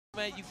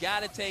man, you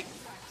got to take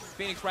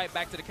Phoenix Wright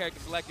back to the character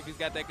select if he's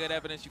got that good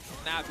evidence. You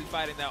cannot be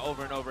fighting that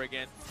over and over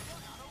again.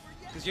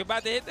 Because you're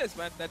about to hit this,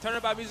 man. That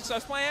turnabout music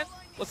starts playing.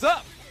 What's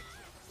up?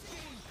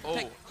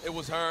 Oh, it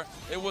was her.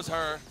 It was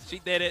her. She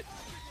did it.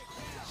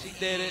 She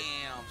did it.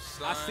 Damn,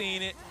 son. I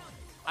seen it.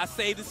 I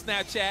saved the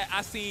Snapchat.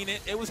 I seen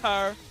it. It was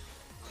her.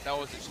 That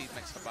was the cheat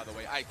mix-up, by the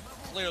way. I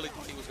clearly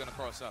thought he was going to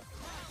cross up.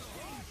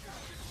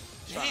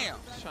 Damn.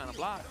 He's trying to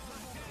block.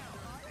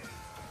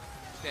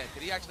 Yeah,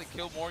 did he actually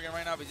kill Morgan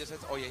right now? But he just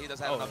hits, oh, yeah, he does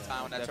have enough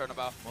time on that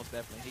turnabout. Most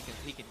definitely.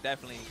 He can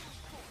definitely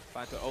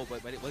find to. Oh,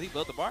 but will he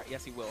build the bar?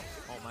 Yes, he will.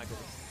 Oh, my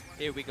goodness.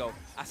 Here we go.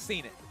 I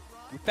seen it.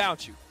 We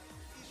found you.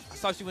 I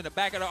saw you in the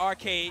back of the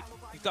arcade.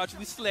 You thought you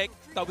was slick.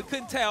 Thought we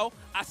couldn't tell.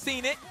 I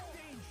seen it.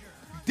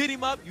 You did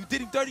him up. You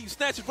did him dirty. You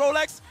snatched his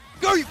Rolex.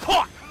 Girl, you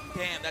caught.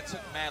 Damn, that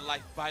took mad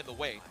life, by the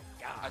way.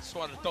 I just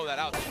wanted to throw that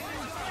out there.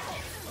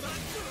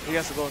 He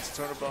has to go into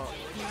turnabout.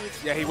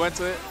 Yeah, he went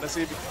to it. Let's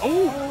see if he...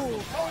 Oh!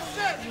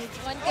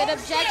 One good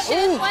objection.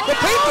 Ooh, the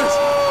papers!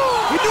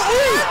 He knew,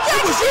 ooh,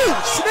 it was you!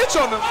 Snitch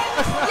on them!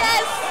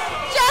 Yes!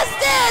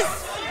 Justice!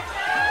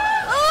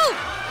 Ooh!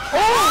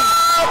 Oh!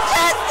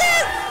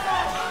 Justice!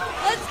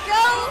 Let's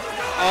go!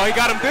 Oh, he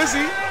got him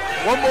busy.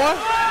 One more.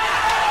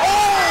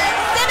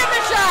 Cinema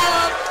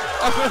Child!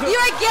 You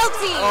are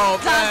guilty, Oh,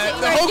 Dante.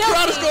 man. The whole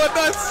crowd is going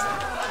nuts.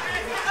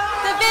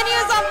 The venue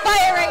is on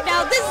fire right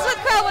now. This is what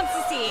crowd wants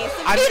to see.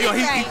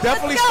 He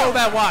definitely stole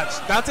that watch.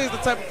 Dante's the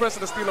type of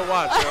person to steal a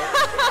watch, yo.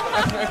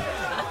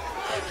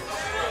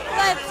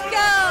 Let's go.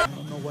 I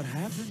don't know what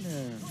happened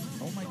there.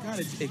 Oh my God,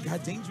 it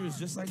got dangerous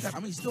just like that. I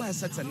mean, he still has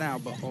sets it now,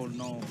 but oh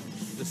no,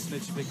 the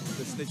snitch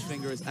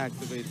finger is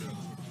activated.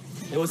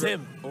 It was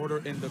him.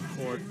 Order in the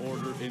court.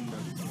 Order in the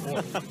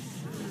court.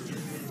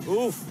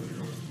 Oof.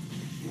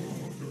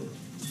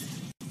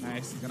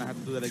 Nice. He's gonna have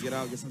to do that to get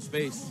out, get some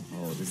space.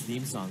 Oh, this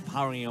theme song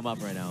powering him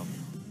up right now.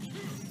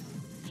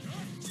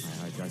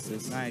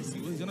 Iheartjustice. Nice.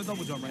 He's gonna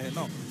double jump right here.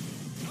 No.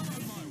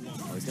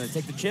 Oh, he's gonna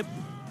take the chip.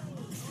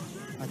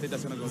 I think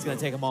that's gonna go. He's gonna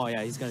take them all.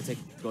 Yeah, he's gonna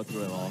go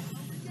through it all.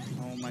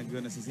 Oh my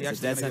goodness. Is he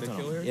It's actually gonna get a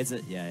sentinel. kill here? It's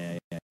a yeah.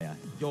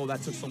 Yo,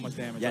 that took so much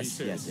damage. Yes.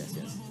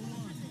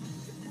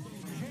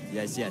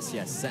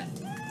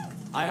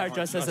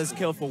 Iheartjustice has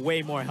killed for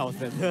way more health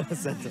than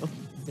Sentinel.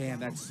 Damn,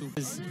 that's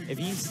super.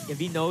 If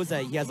he knows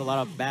that he has a lot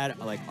of bad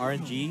like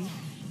RNG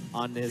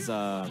on his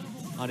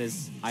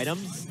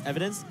items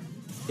evidence,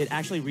 it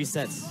actually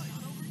resets.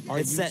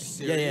 It's set.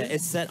 Serious? Yeah.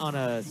 It's set on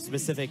a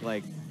specific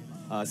like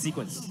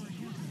sequence.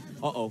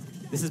 Uh-oh,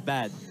 this is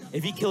bad.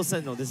 If he kills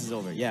Sentinel, this is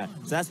over. Yeah.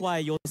 So that's why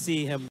you'll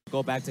see him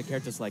go back to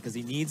character select because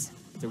he needs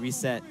to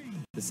reset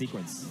the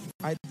sequence.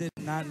 I did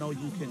not know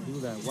you can do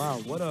that. Wow,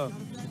 what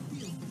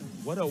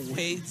a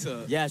way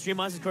to. Yeah, Stream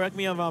Monsters, correct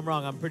me if I'm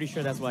wrong. I'm pretty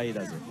sure that's why he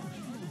does it.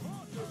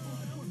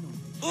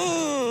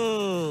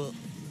 Ooh.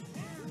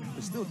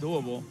 It's still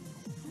doable.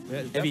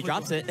 If he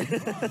drops it.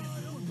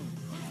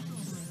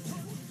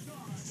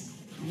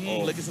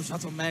 Look at some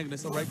shots on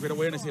Magnus. All right, great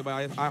awareness here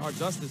by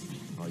Iheartjustice.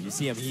 Oh, you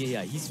see him.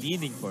 He's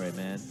fiending for it,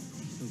 man.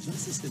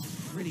 Justice is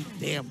pretty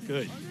damn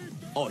good.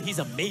 Oh, he's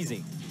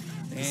amazing.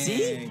 Dang,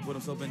 See? put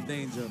himself in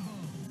danger.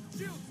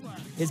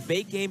 His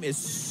bait game is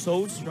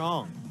so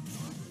strong.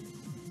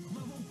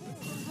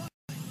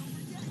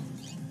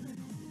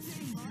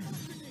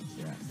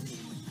 Yeah.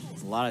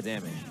 It's a lot of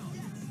damage.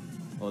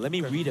 Oh, let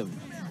me read him.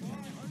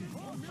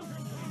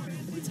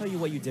 Let me tell you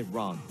what you did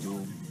wrong,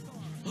 Doom.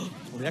 Oh,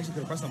 they actually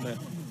could have pressed him there.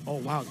 Oh,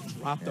 wow.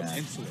 Dropped him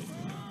into it.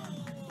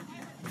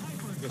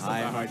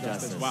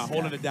 Iheartjustice. Wow,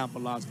 holding it down for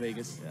Las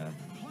Vegas. Yeah.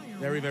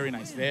 Very, very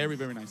nice. Very,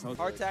 very nice.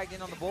 Hard tagged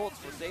in on the bolts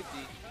for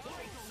safety.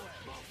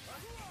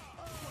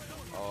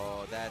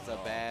 Oh, that's a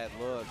bad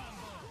look.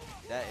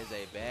 That is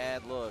a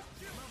bad look.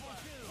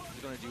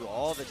 He's going to do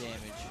all the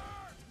damage.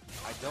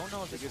 I don't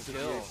know if this will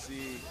kill.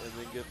 And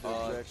then get the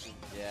objection.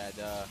 Yeah,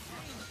 duh.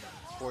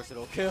 Of course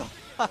it'll kill.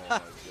 Oh my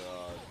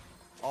God.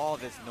 All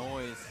this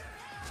noise.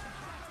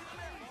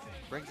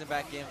 Brings him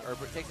back in, or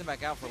takes him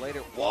back out for later.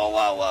 Whoa,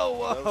 whoa, whoa,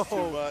 whoa. That was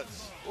too much.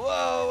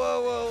 Whoa,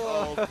 whoa, whoa,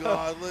 whoa. Oh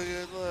God,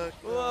 look.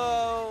 Whoa,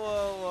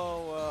 whoa, whoa,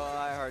 whoa.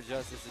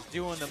 Iheartjustice is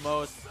doing the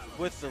most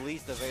with the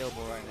least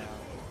available right now.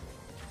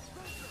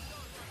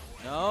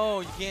 No,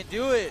 you can't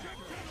do it.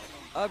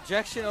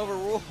 Objection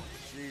overruled.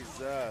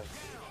 Jesus.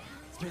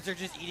 Spencer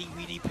just eating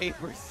meaty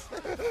papers.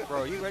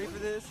 Bro, are you ready for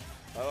this?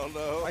 I don't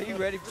know. Are you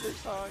ready for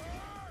this, dog?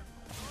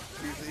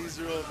 He's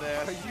real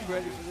nasty. Are you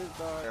ready for this,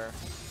 dog?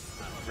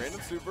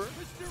 Random super.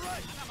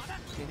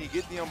 Can he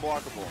get the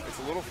unblockable? It's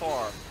a little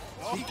far.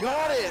 He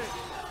got it!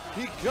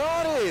 He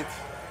got it!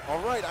 All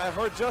right,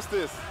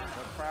 Iheartjustice.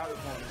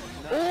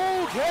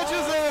 Oh,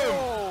 catches him!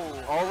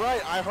 All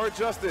right,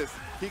 Iheartjustice.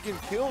 He can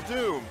kill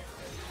Doom.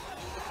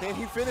 Can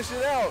he finish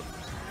it out?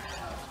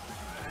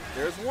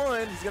 There's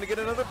one. He's going to get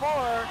another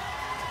bar.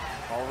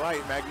 All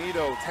right,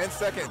 Magneto, 10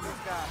 seconds.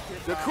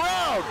 The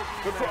crowd!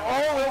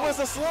 Oh, it was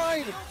a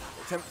slide!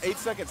 8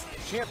 seconds.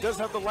 Champ does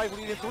have the life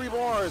lead in 3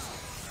 bars.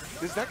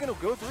 Is that going to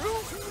go through?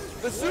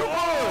 The super!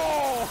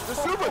 Whoa! The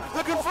super!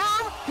 The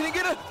confirm! Can he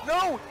get it?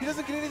 No! He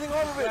doesn't get anything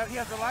off of it. He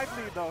has the life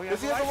lead, though.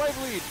 Does he have the life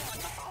lead?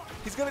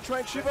 He's gonna try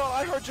and chip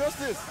out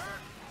Iheartjustice.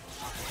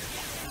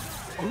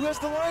 Who has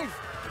the life?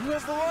 Who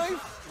has the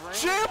life?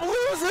 Champ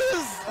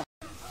loses!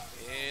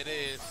 It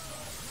is.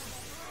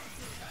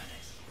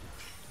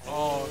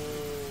 Oh,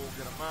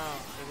 good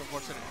amount. It's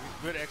unfortunate.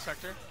 Good X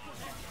Factor.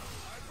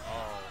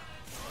 Oh.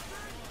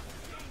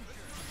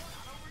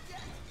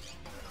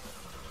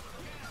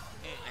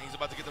 And he's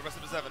about to get the rest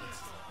of his evidence.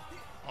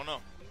 Oh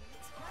no.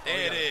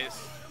 There it is.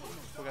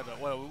 We got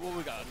what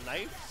we got? A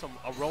knife?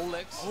 A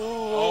Rolex?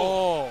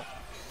 Oh.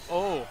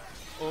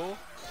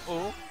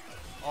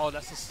 Oh,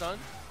 that's a stun?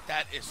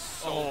 That is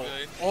so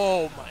good.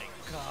 Oh my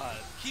god.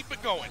 Keep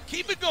it going.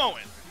 Keep it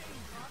going.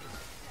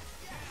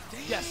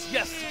 Yes.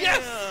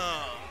 Damn,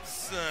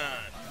 son.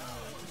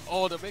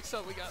 Oh, the mix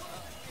up we got.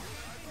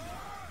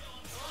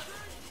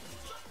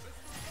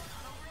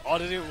 Oh,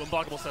 they did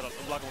unblockable setup.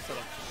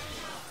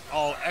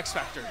 Oh, X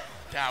Factor.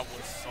 That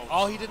was so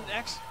Oh, he didn't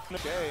X?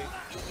 Okay.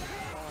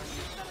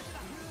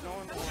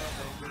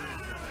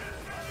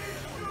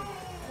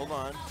 Hold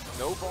on.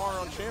 No bar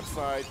on Champ's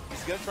side.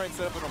 He's gonna try and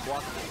set up an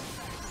unblockable.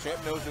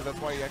 Champ knows this, that's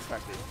why he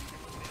X-Factored.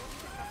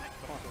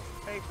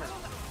 Paper.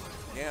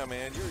 Yeah,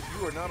 man,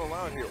 you are not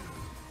allowed here.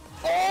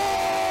 Oh!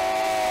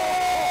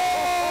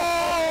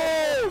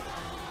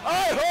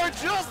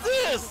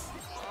 Iheartjustice!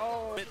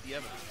 Oh. The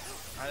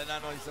evidence. I did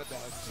not know he said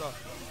that. So.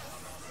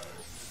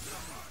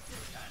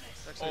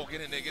 Oh,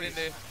 get in there.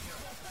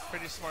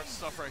 Pretty smart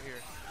stuff right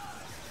here.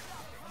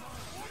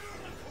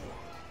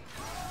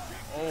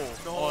 Oh,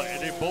 no. Oh,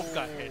 and they both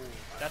got hit.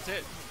 That's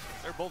it.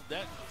 They're both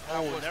dead.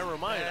 Oh, never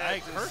mind.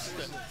 I cursed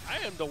them. I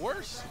am the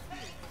worst.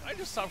 I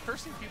just stopped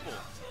cursing people.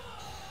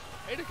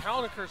 I need to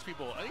counter curse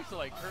people. I need to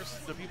like curse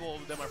the people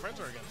that my friends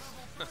are against.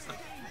 Okay.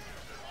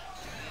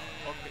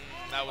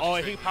 That was Oh,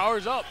 he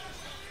powers up.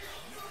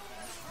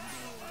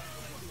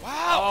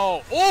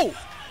 Wow.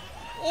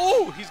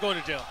 Oh, he's going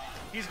to jail.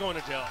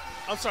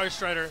 I'm sorry,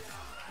 Strider.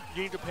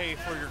 You need to pay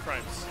for your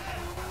crimes.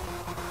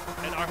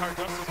 And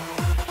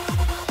Iheartjustice.